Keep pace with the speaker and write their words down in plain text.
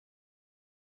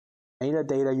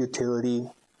Metadata Utility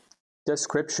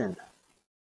description.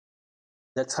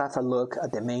 Let's have a look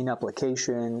at the main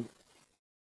application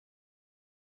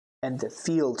and the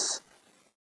fields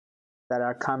that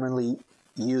are commonly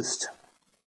used.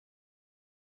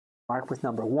 Marked with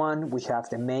number 1, we have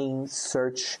the main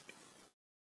search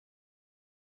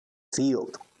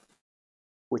field,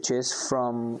 which is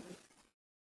from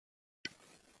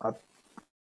a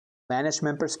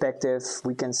management perspective,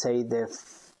 we can say the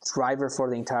driver for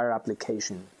the entire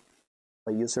application.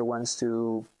 A user wants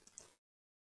to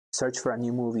search for a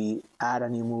new movie, add a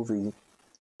new movie,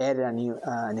 edit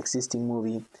an existing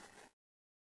movie.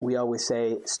 We always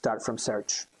say start from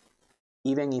search.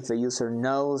 Even if the user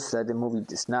knows that the movie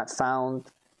is not found,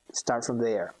 start from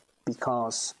there,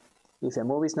 because if a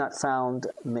movie is not found,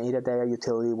 Metadata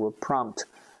Utility will prompt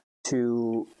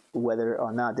to whether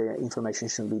or not the information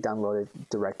should be downloaded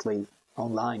directly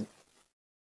online.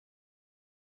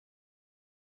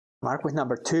 Marked with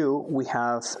number 2, we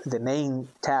have the main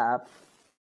tab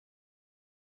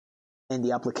in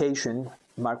the application.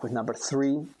 Marked with number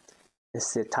 3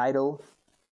 is the title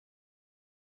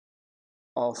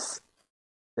of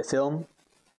the film.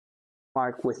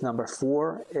 Marked with number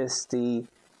 4 is the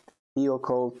field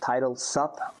called title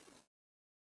Supp,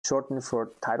 shortened for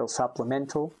title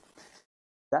supplemental.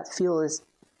 That field is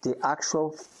the actual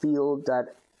field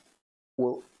that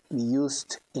will be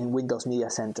used in Windows Media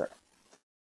Center.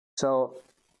 So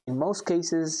in most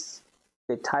cases,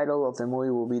 the title of the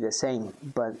movie will be the same,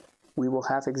 but we will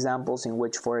have examples in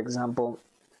which, for example,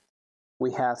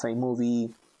 we have a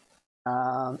movie,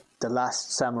 The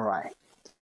Last Samurai,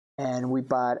 and we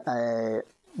bought a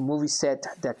movie set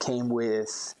that came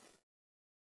with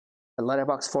a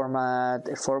letterbox format,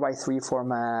 a 4:3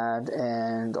 format,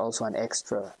 and also an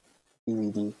extra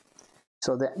DVD.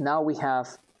 So that now we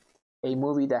have a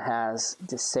movie that has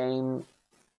the same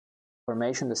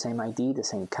information, the same ID, the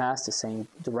same cast, the same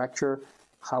director.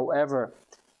 However,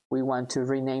 we want to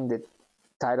rename the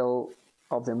title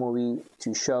of the movie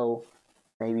to show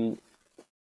maybe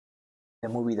the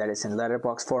movie that is in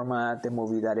letterbox format, the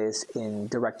movie that is in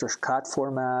director's cut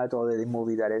format, or the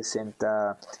movie that is in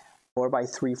the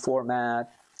 4:3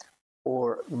 format,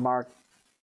 or mark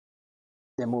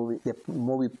the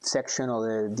movie section or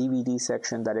the DVD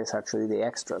section that is actually the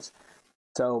extras.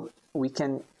 So we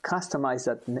can customize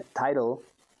that title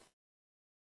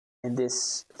in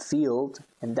this field,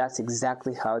 and that's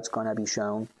exactly how it's going to be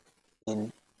shown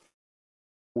in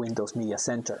Windows Media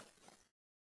Center.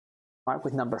 Marked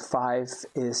with number 5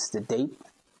 is the date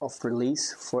of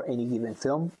release for any given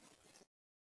film,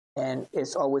 and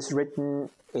it's always written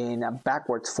in a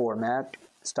backwards format,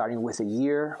 starting with a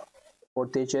year,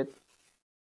 4-digit,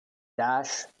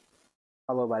 dash,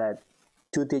 followed by a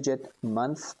 2-digit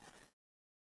month,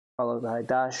 followed by a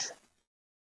dash,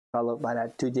 followed by a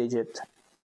 2-digit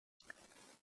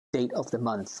date of the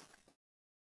month.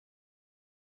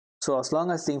 So as long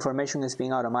as the information is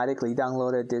being automatically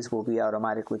downloaded, this will be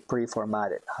automatically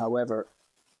pre-formatted. However,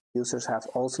 users have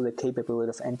also the capability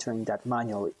of entering that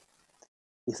manually.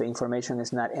 If the information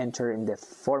is not entered in the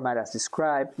format as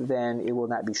described, then it will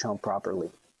not be shown properly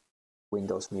in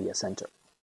Windows Media Center.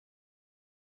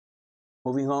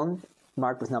 Moving on,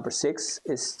 marked with number 6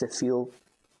 is the field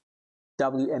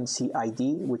WMC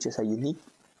ID, which is a unique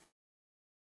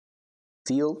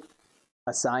field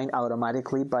assigned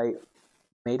automatically by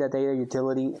Metadata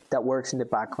Utility that works in the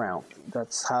background.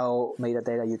 That's how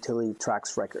Metadata Utility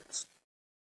tracks records.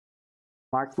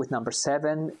 Marked with number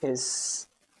 7 is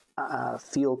a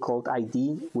field called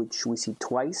ID, which we see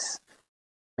twice,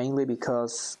 mainly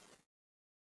because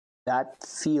that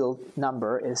field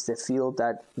number is the field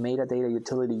that Metadata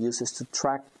Utility uses to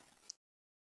track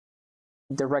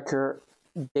the record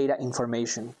data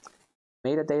information.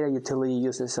 Metadata Utility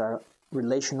uses a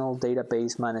relational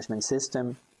database management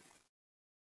system,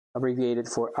 abbreviated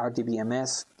for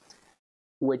RDBMS,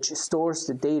 which stores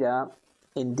the data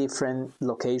in different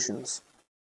locations.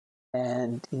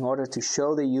 And in order to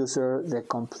show the user the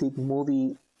complete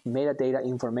movie, metadata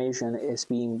information is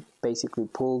being basically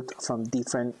pulled from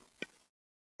different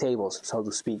tables, so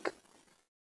to speak.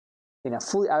 In a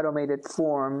fully automated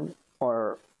form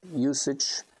or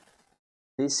usage,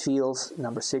 these fields,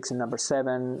 number 6 and number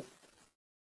 7,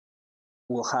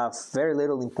 will have very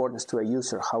little importance to a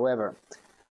user. However,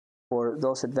 for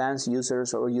those advanced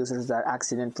users or users that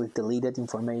accidentally deleted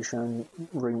information,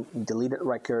 deleted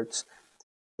records,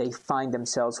 they find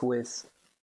themselves with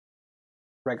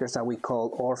records that we call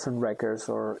orphan records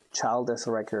or childless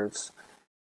records,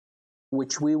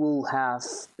 which we will have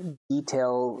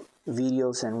detailed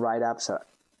videos and write-ups,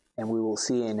 and we will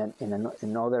see in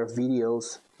other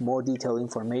videos more detailed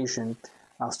information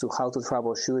as to how to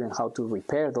troubleshoot and how to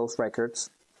repair those records.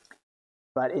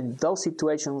 But in those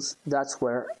situations, that's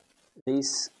where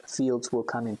these fields will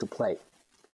come into play.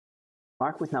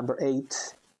 Marked with number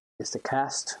 8 is the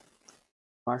cast.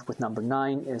 Marked with number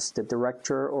 9 is the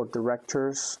director or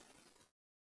directors.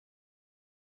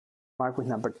 Marked with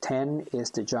number 10 is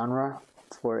the genre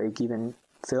for a given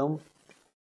film.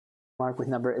 Marked with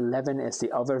number 11 is the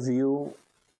overview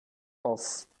of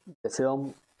the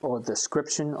film or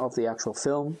description of the actual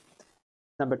film.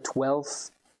 Number 12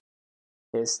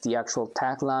 is the actual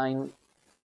tagline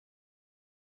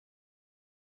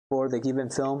for the given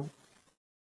film.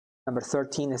 Number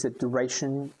 13 is the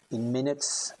duration in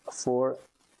minutes for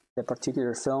the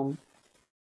particular film.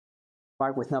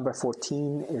 Marked with number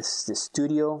 14 is the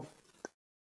studio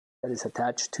that is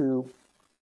attached to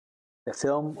the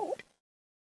film.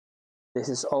 This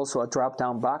is also a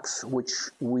drop-down box, which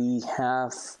we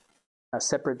have a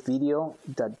separate video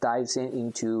that dives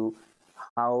into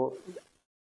how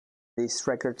these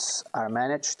records are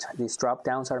managed, these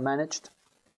drop-downs are managed.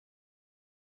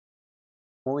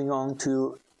 Moving on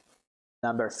to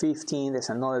number 15, there's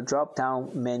another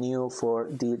drop-down menu for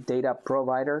the data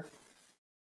provider.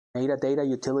 Metadata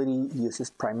Utility uses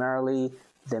primarily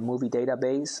the movie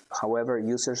database. However,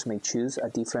 users may choose a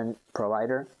different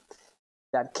provider.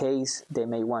 In that case, they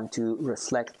may want to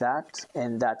reflect that,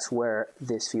 and that's where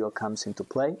this field comes into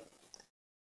play.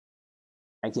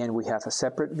 Again, we have a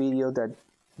separate video that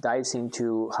dives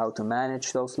into how to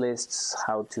manage those lists,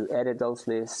 how to edit those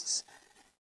lists,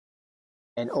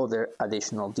 and other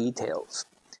additional details.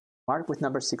 Marked with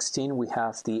number 16, we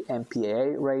have the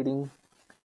MPAA rating,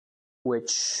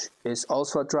 which is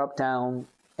also a drop-down,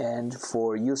 and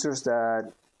for users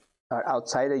that are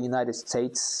outside the United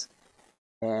States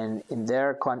and in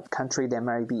their country there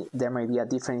may be a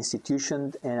different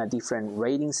institution and a different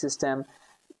rating system.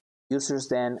 Users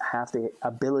then have the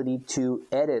ability to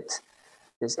edit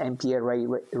this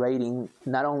MPAA rating,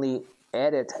 not only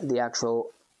edit the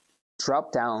actual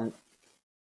drop-down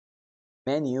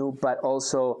menu, but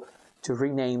also to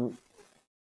rename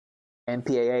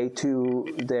MPAA to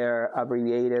their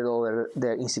abbreviated or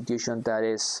their institution that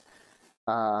is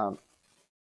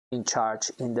in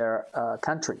charge in their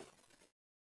country.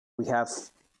 We have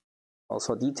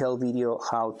also a detailed video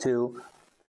how to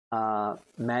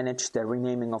manage the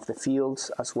renaming of the fields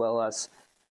as well as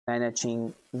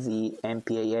managing the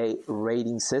MPAA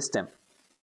rating system.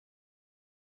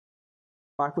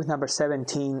 Marked with number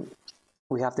 17,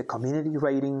 we have the community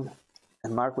rating,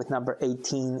 and marked with number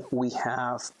 18, we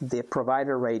have the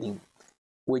provider rating,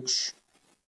 which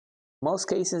in most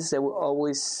cases they will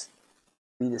always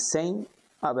be the same,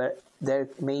 but there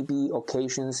may be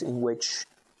occasions in which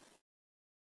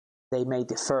they may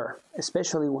differ,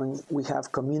 especially when we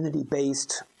have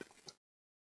community-based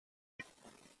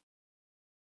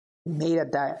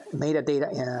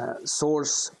metadata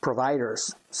source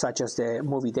providers, such as the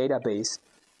movie database,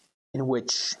 in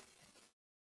which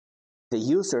the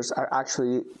users are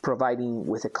actually providing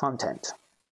with the content.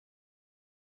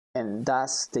 And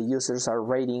thus, the users are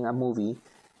rating a movie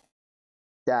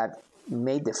that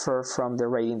may differ from the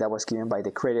rating that was given by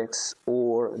the critics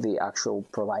or the actual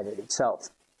provider itself.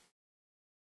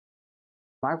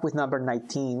 Marked with number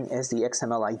 19 is the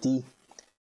XML ID,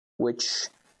 which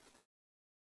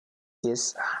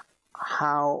is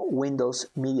how Windows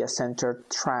Media Center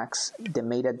tracks the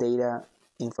metadata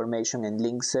information and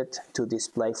links it to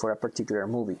display for a particular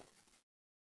movie.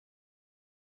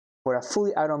 For a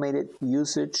fully automated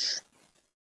usage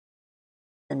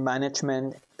and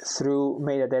management through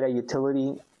Metadata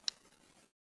Utility,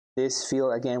 this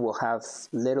field again will have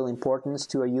little importance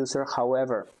to a user.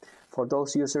 However, for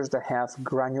those users that have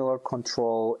granular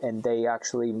control and they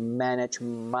actually manage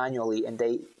manually and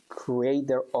they create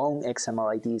their own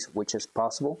XML IDs, which is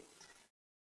possible,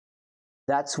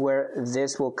 that's where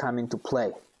this will come into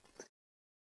play.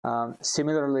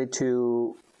 Similarly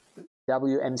to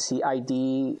WMC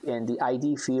ID and the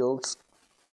ID fields,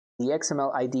 the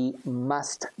XML ID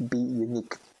must be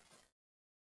unique.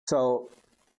 So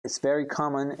it's very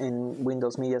common in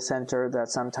Windows Media Center that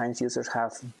sometimes users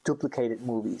have duplicated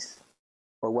movies,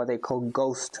 or what they call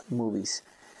ghost movies.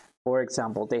 For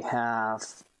example, they have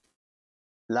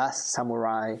Last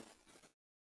Samurai,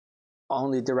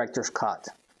 only director's cut.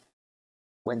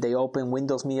 When they open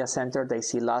Windows Media Center, they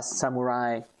see Last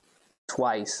Samurai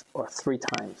twice or 3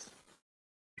 times.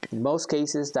 In most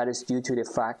cases, that is due to the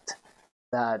fact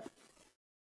that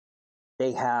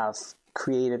they have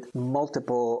created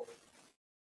multiple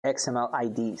XML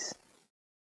IDs.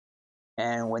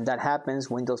 And when that happens,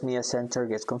 Windows Media Center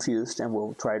gets confused and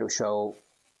will try to show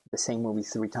the same movie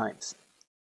 3 times.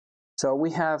 So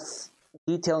we have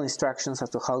detailed instructions as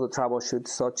to how to troubleshoot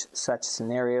such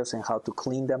scenarios and how to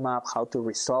clean them up, how to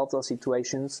resolve those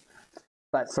situations.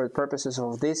 But for the purposes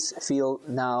of this field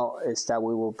now is that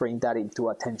we will bring that into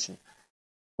attention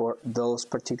for those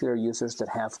particular users that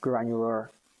have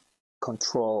granular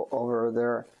control over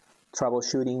their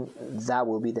troubleshooting. That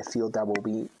will be the field that will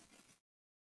be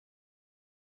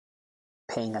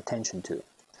paying attention to.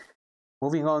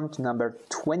 Moving on to number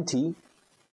 20,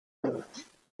 the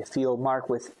field marked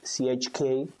with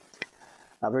CHK,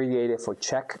 abbreviated for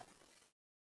check.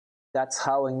 That's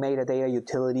how in Metadata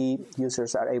Utility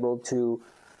users are able to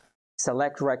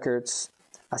select records,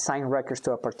 assign records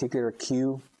to a particular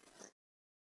queue.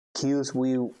 Queues,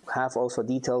 we have also a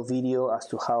detailed video as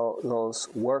to how those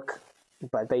work,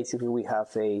 but basically we have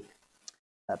a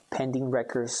pending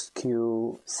records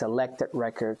queue, selected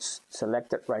records,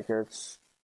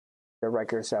 the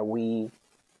records that we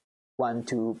want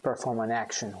to perform an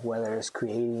action, whether it's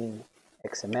creating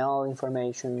XML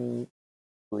information,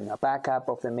 doing a backup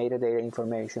of the metadata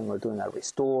information, or doing a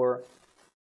restore,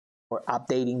 or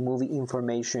updating movie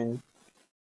information,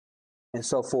 and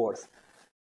so forth.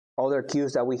 Other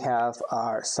queues that we have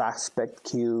are suspect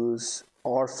queues,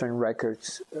 orphan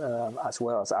records, as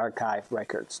well as archive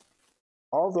records.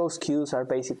 All those queues are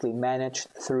basically managed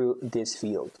through this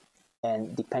field,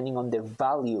 and depending on the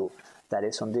value that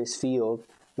is on this field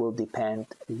will depend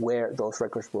where those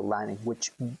records will land, in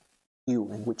which queue,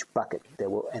 in which bucket they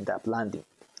will end up landing.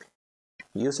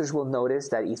 Users will notice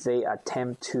that if they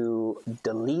attempt to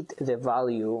delete the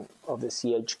value of the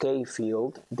CHK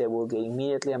field, they will get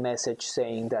immediately a message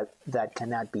saying that that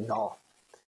cannot be null.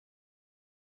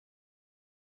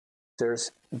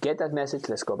 Users get that message,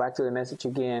 let's go back to the message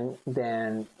again,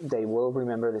 then they will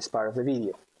remember this part of the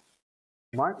video.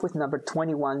 Marked with number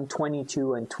 21,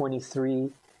 22, and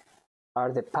 23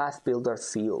 are the path builder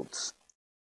fields,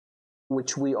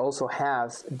 which we also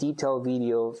have detailed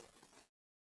videos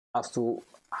as to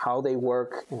how they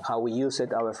work and how we use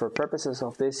it. However, for purposes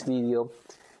of this video,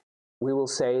 we will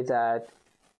say that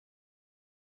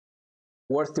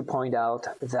worth to point out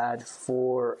that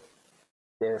for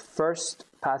the first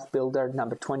path builder,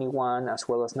 number 21, as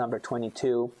well as number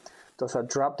 22, those are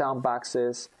drop-down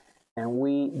boxes, and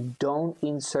we don't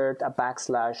insert a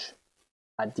backslash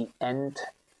at the end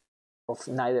of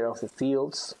neither of the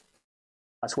fields,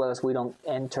 as well as we don't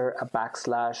enter a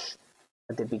backslash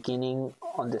at the beginning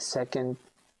on the second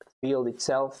field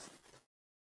itself.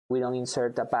 We don't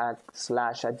insert a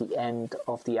backslash at the end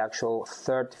of the actual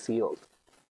third field.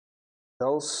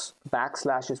 Those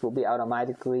backslashes will be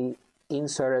automatically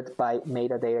inserted by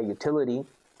Metadata Utility,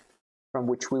 from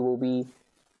which we will be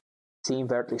seeing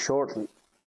very shortly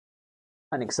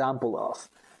an example of.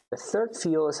 The third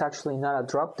field is actually not a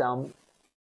drop-down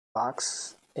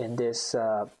box in this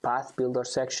path builder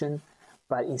section,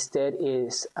 but instead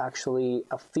is actually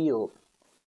a field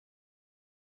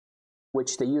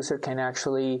which the user can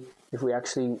actually, if we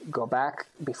actually go back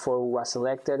before it was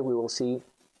selected, we will see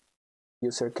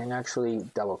user can actually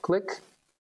double click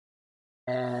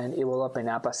and it will open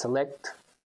up a select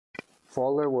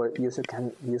folder where user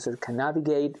can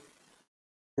navigate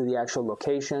to the actual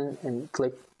location and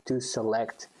click to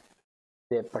select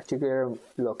the particular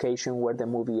location where the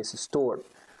movie is stored.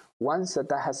 Once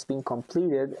that has been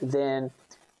completed, then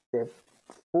the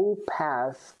full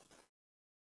path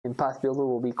in Path Builder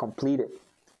will be completed.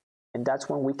 And that's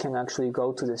when we can actually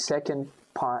go to the second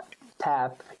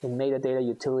tab in Metadata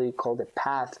Utility called the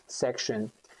Path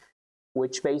section,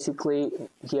 which basically,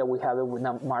 here we have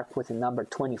it marked with the number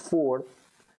 24,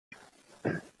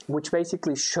 which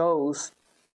basically shows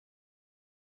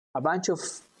a bunch of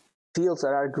fields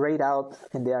that are grayed out,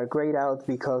 and they are grayed out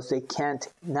because they can't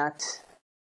not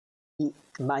be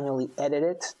manually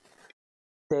edited.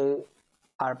 They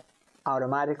are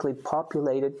automatically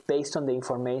populated based on the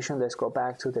information. Let's go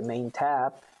back to the main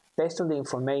tab. Based on the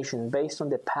information, based on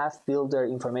the path builder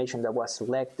information that was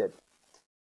selected,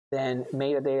 then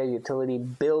Metadata Utility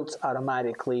builds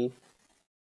automatically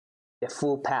the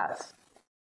full path.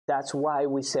 That's why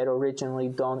we said originally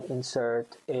don't insert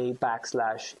a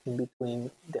backslash in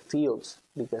between the fields,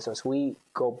 because as we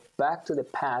go back to the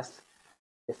path,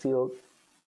 the field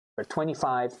for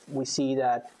 25, we see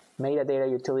that Metadata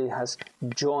Utility has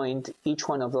joined each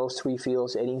one of those three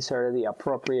fields and inserted the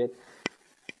appropriate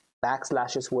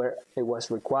backslashes where it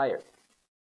was required.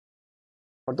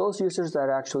 For those users that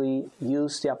actually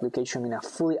use the application in a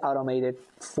fully automated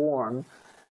form,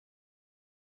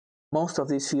 most of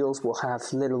these fields will have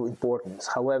little importance.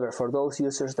 However, for those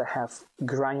users that have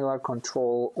granular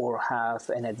control or have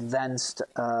an advanced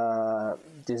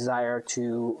desire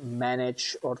to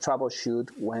manage or troubleshoot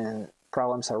when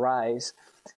problems arise,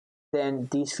 then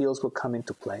these fields will come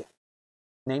into play.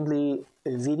 Namely,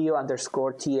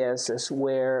 video_ts is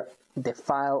where the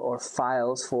file or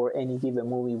files for any given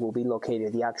movie will be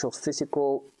located. The actual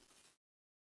physical,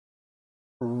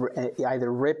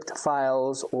 either ripped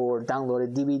files or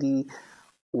downloaded DVD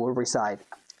will reside.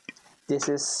 This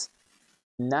is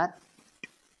not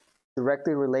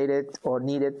directly related or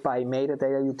needed by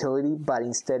Metadata Utility, but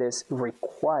instead is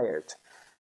required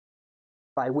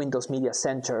by Windows Media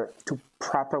Center to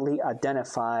properly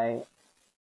identify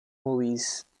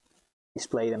movies,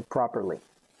 display them properly.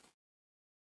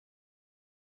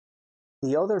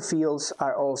 The other fields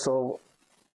are also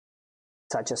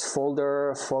such as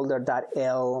folder,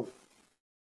 Folder.L,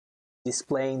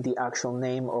 displaying the actual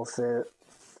name of the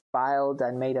file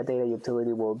that Metadata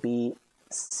Utility will be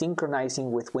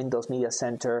synchronizing with Windows Media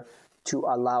Center to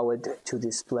allow it to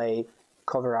display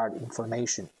cover art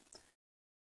information.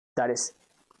 That is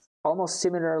almost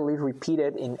similarly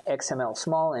repeated in XML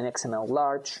Small and XML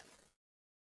Large.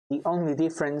 The only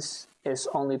difference is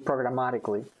only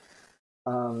programmatically.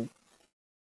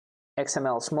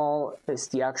 XML Small is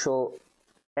the actual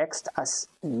text as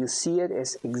you see it,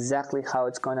 is exactly how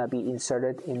it's going to be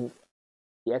inserted in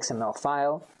the XML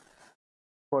file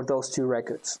for those two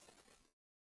records.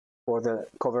 For the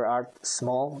cover art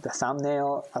small, the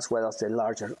thumbnail, as well as the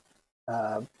larger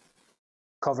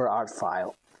cover art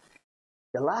file.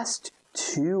 The last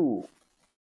two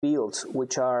fields,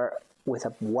 which are with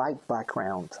a white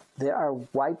background, they are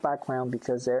white background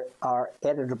because they are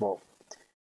editable.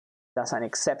 That's an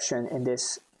exception in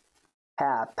this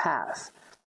path.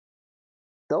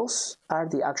 Those are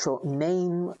the actual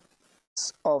names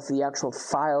of the actual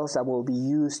files that will be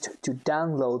used to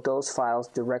download those files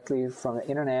directly from the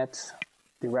internet,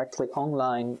 directly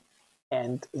online,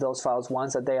 and those files,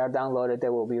 once that they are downloaded, they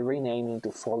will be renamed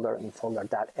into folder in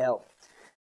Folder.L.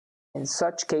 In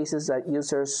such cases that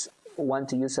users want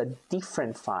to use a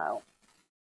different file,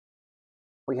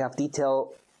 we have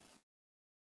detailed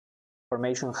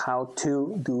information how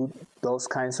to do those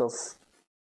kinds of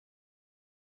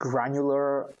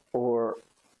granular or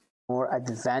more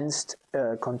advanced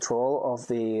control of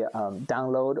the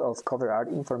download of cover art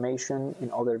information in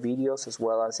other videos, as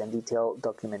well as in detailed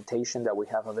documentation that we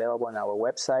have available on our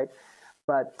website.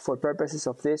 But for purposes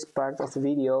of this part of the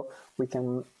video, we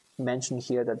can mention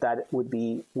here that that would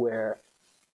be where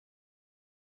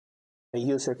a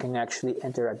user can actually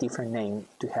enter a different name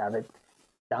to have it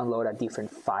download a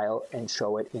different file and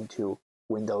show it into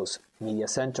Windows Media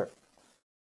Center.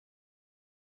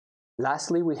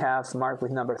 Lastly, we have marked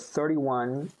with number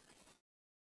 31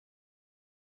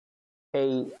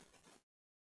 a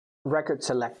record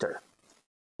selector,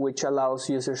 which allows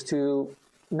users to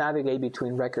navigate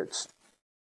between records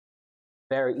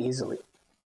very easily.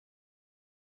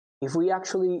 If we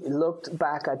actually looked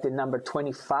back at the number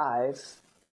 25,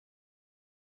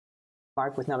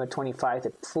 marked with number 25,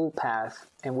 the full path,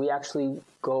 and we actually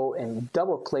go and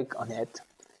double click on it,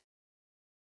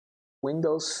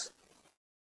 Windows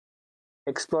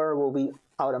Explorer will be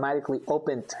automatically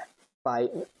opened by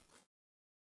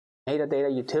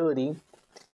Metadata Utility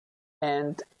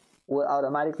and will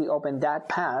automatically open that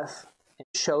path and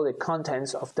show the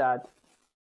contents of that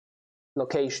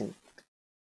location.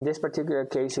 In this particular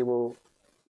case, it will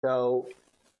show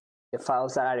the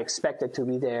files that are expected to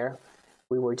be there.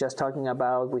 We were just talking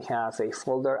about, we have a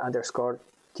folder_ts,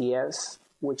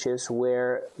 which is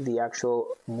where the actual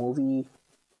movie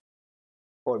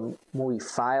or movie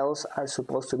files are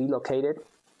supposed to be located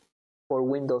for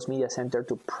Windows Media Center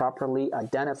to properly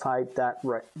identify that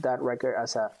record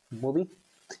as a movie.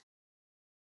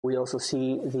 We also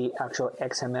see the actual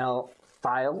XML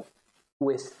file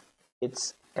with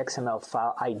its XML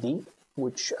file ID,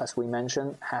 which, as we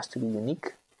mentioned, has to be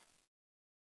unique.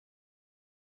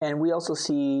 And we also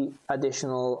see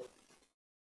additional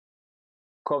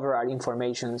cover art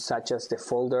information such as the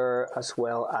folder as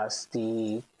well as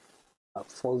the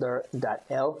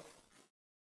Folder.L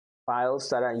files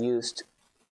that are used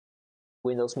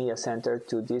Windows Media Center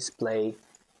to display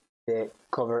the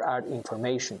cover art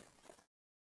information.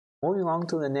 Moving on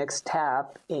to the next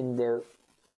tab in the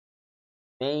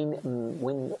main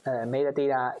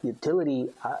Metadata Utility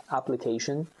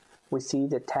application, we see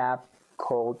the tab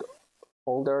called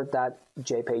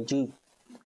Folder.jpg.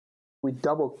 We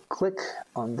double click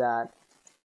on that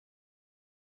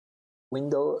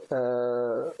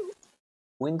window.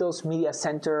 Windows Media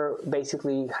Center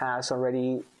basically has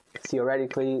already,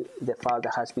 theoretically, the file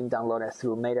that has been downloaded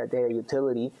through Metadata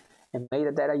Utility, and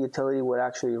Metadata Utility will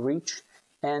actually reach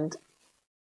and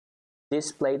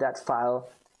display that file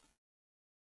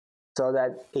so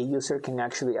that a user can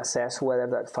actually assess whether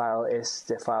that file is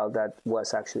the file that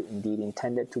was actually indeed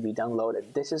intended to be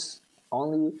downloaded. This is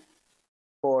only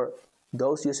for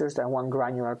those users that want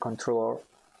granular control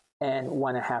and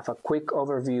want to have a quick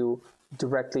overview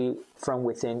directly from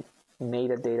within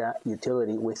Metadata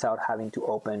Utility without having to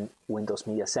open Windows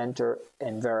Media Center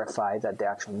and verify that the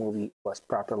actual movie was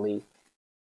properly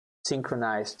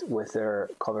synchronized with their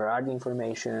cover art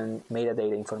information,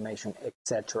 metadata information,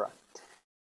 etc.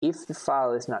 If the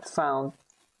file is not found,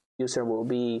 user will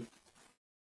be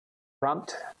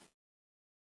prompted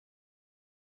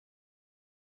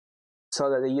so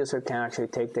that the user can actually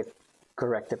take the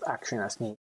corrective action as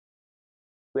needed.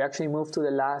 We actually move to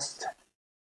the last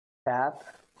tab,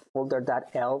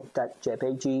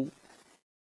 Folder.L.jpg.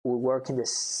 will work in the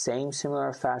same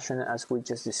similar fashion as we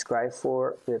just described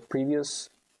for the previous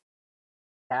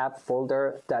tab,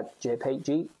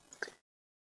 Folder.jpg.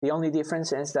 The only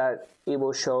difference is that it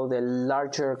will show the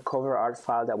larger cover art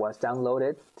file that was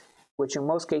downloaded, which in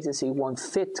most cases it won't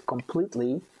fit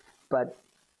completely, but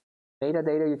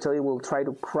Metadata Utility will try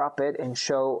to crop it and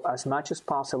show as much as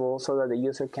possible so that the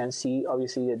user can see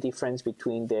obviously the difference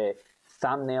between the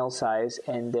thumbnail size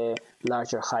and the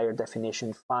larger, higher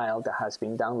definition file that has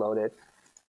been downloaded,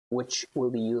 which will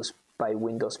be used by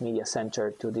Windows Media Center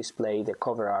to display the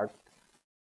cover art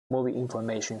movie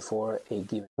information for a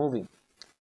given movie.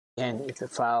 And if the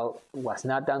file was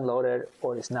not downloaded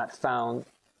or is not found,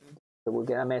 they will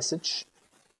get a message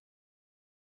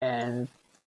and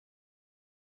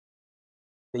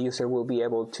the user will be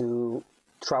able to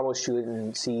troubleshoot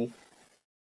and see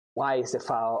why is the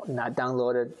file not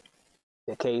downloaded.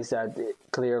 The case that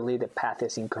clearly the path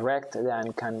is incorrect,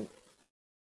 then can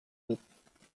be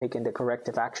taken the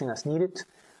corrective action as needed.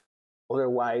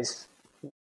 Otherwise,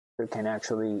 you can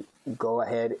actually go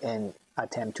ahead and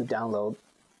attempt to download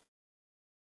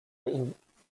the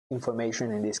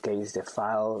information, in this case the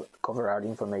file cover art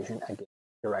information, again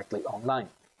directly online.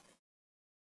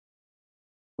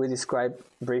 We described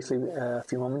briefly a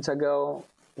few moments ago,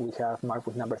 we have marked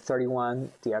with number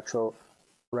 31 the actual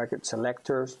record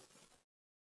selectors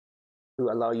to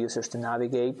allow users to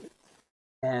navigate,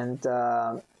 and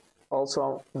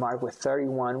also marked with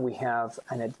 31 we have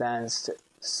an advanced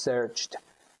searched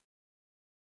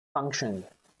function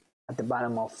at the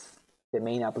bottom of the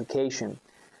main application,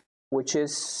 which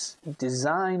is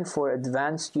designed for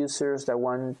advanced users that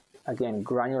want, again,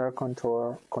 granular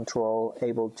control,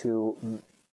 able to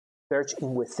search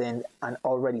in within an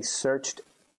already searched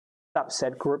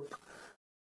subset group.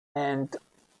 And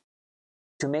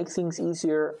to make things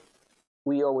easier,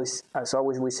 we always, as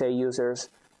always, we say users,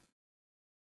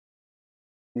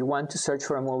 you want to search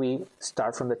for a movie,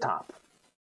 start from the top.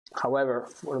 However,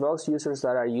 for those users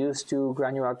that are used to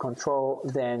granular control,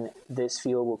 then this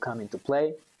field will come into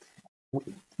play. We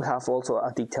have also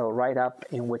a detailed write-up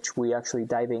in which we actually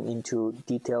diving into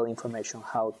detailed information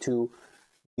how to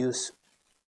use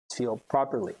this field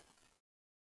properly.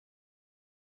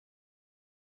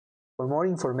 For more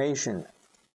information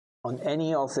on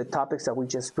any of the topics that we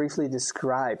just briefly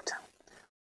described,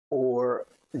 or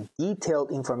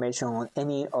detailed information on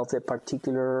any of the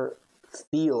particular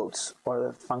fields or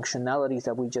the functionalities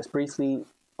that we just briefly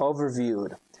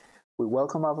overviewed, we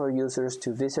welcome our users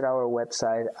to visit our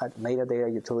website at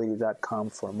metadatautility.com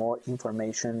for more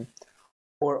information,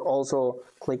 or also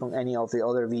click on any of the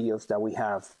other videos that we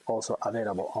have also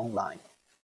available online.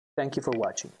 Thank you for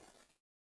watching.